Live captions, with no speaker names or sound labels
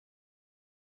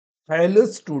Hello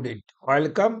student,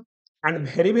 welcome and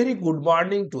very good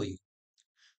morning to you.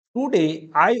 Today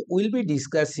I will be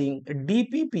discussing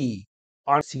DPP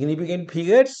on significant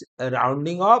figures,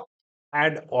 rounding up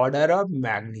and order of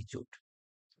magnitude.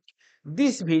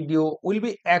 This video will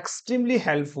be extremely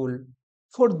helpful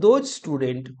for those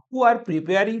students who are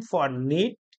preparing for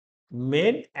NEET,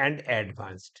 main and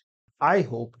advanced. I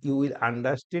hope you will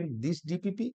understand this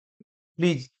DPP.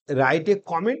 Please write a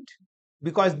comment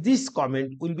because this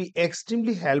comment will be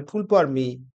extremely helpful for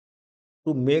me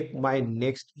to make my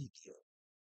next video.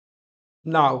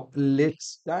 Now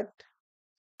let's start.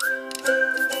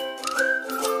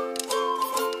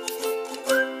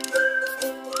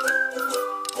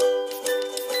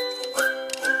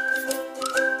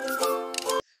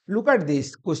 Look at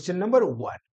this question number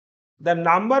 1. The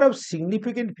number of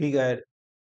significant figure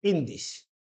in this.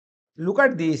 Look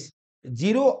at this.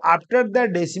 0 after the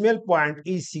decimal point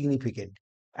is significant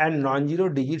and non-zero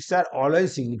digits are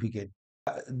always significant.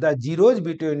 The zeros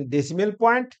between decimal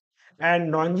point and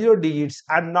non-zero digits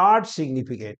are not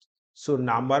significant. So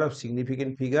number of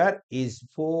significant figure is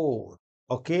 4.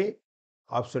 Okay,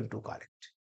 option 2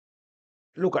 correct.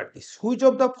 Look at this. Which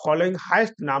of the following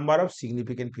highest number of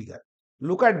significant figure?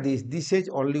 Look at this. This is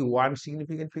only one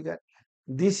significant figure.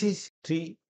 This is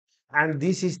 3 and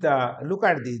this is the, look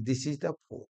at this. This is the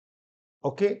 4.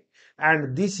 Okay,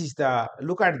 and this is the,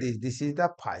 look at this. This is the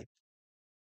 5.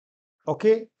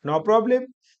 Okay, no problem.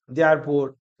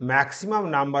 Therefore, maximum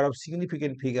number of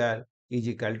significant figure is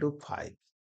equal to 5.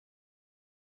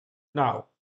 Now,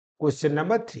 question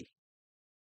number 3.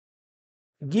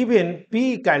 Given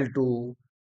P equal to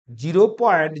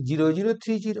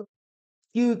 0.0030,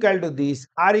 Q equal to this,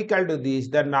 R equal to this,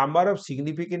 the number of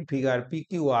significant figure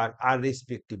PQR are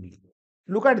respectively.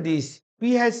 Look at this.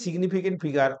 P has significant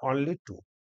figure only 2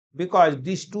 because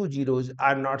these two zeros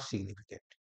are not significant.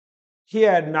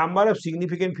 Here number of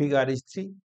significant figure is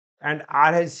 3 and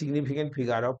R has significant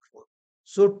figure of 4.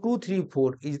 So 2, 3,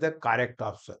 4 is the correct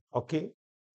option. Okay.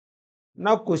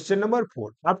 Now question number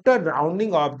 4. After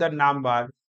rounding off the number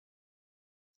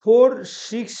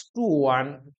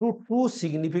 4621 to two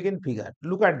significant figure.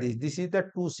 Look at this. This is the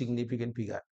two significant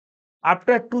figure.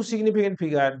 After two significant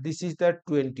figure, this is the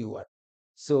 21.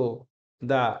 So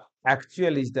the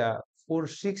actual is the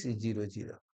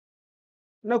 4600.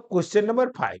 Now question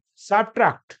number 5.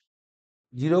 Subtract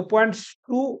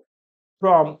 0.2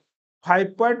 from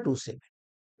 5.27.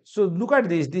 So look at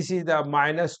this. This is the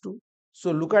minus 2. So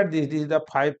look at this. This is the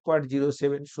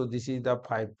 5.07. So this is the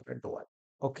 5.1.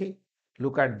 Okay.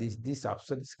 Look at this. This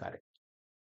option is correct.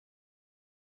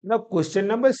 Now question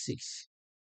number 6.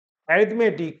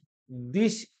 Arithmetic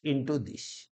this into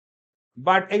this.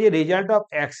 But as a result of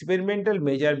experimental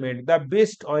measurement, the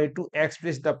best way to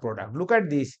express the product. Look at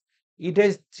this. It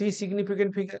has 3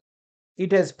 significant figure.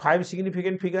 It has 5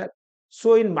 significant figure.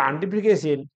 So in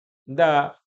multiplication,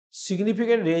 the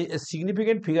significant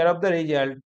figure of the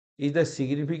result is the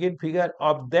significant figure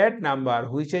of that number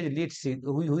which has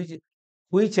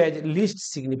which has least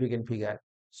significant figure.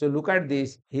 So look at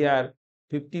this here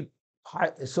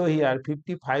 55. So here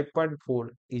 55.4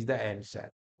 is the answer.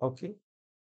 Okay.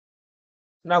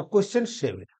 Now question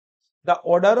 7. The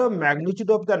order of magnitude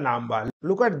of the number.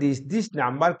 Look at this. This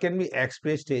number can be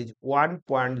expressed as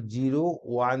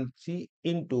 1.013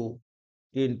 into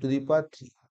 10 to the power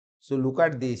 3. So look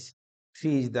at this.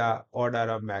 3 is the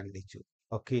order of magnitude.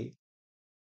 Okay.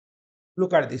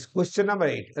 Look at this. Question number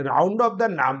 8. Round of the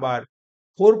number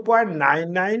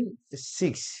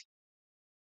 4.996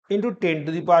 into 10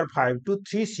 to the power 5 to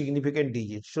 3 significant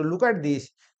digits. So look at this.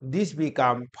 This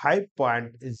become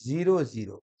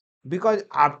 5.00 because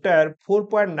after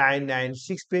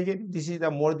 4.996 present, this is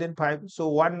the more than 5. So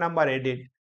one number added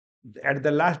at the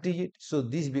last digit. So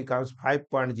this becomes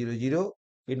 5.00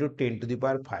 into 10 to the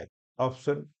power 5.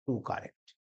 Option 2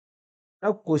 correct.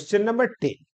 Now question number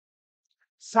 10.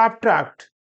 Subtract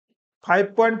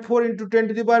 5.4 into 10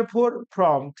 to the power 4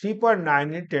 from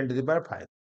 3.9 into 10 to the power 5.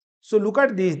 So look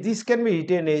at this. This can be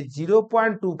written as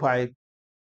 0.25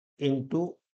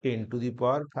 into 10 to the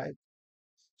power 5.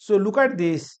 So look at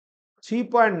this.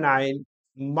 3.9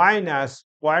 minus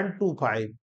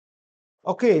 0.25.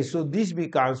 Okay, so this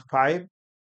becomes 5.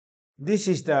 This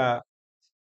is the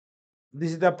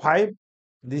 5.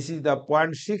 This is the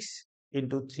 0.6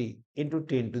 into 3 into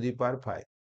 10 to the power 5.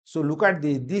 So look at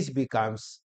this. This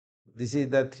becomes, this is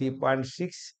the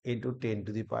 3.6 into 10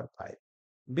 to the power 5.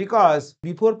 Because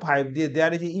before 5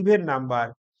 there is an even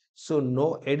number, so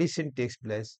no addition takes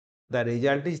place. The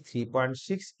result is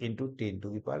 3.6 into 10 to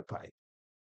the power 5.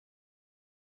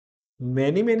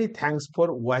 Many thanks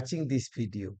for watching this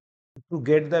video. To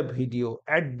get the video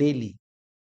at daily,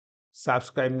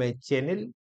 subscribe my channel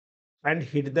and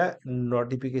hit the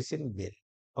notification bell.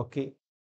 Okay.